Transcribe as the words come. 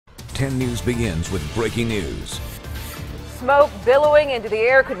10 News begins with breaking news. Smoke billowing into the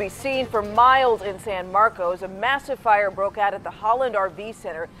air could be seen for miles in San Marcos. A massive fire broke out at the Holland RV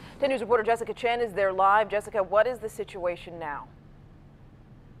Center. 10 News reporter Jessica Chen is there live. Jessica, what is the situation now?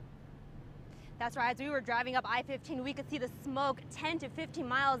 That's right. As we were driving up I-15, we could see the smoke 10 to 15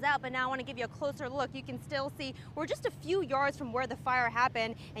 miles out, but now I want to give you a closer look. You can still see we're just a few yards from where the fire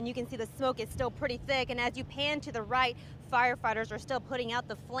happened, and you can see the smoke is still pretty thick. And as you pan to the right, firefighters are still putting out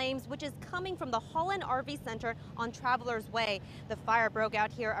the flames, which is coming from the Holland RV Center on Travelers Way. The fire broke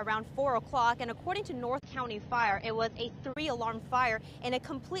out here around 4 o'clock, and according to North County Fire, it was a 3-alarm fire, and it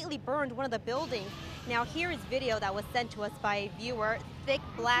completely burned one of the buildings. Now here is video that was sent to us by a viewer. Thick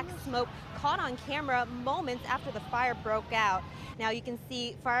black smoke caught on camera moments after the fire broke out. Now you can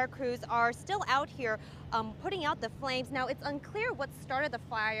see fire crews are still out here putting out the flames. Now it's unclear what started the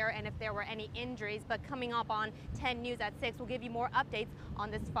fire and if there were any injuries, but coming up on 10 News at 6, we'll give you more updates on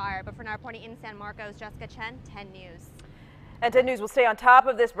this fire. But for now, reporting in San Marcos, Jessica Chen, 10 News. And 10 News will stay on top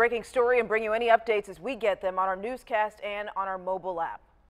of this breaking story and bring you any updates as we get them on our newscast and on our mobile app.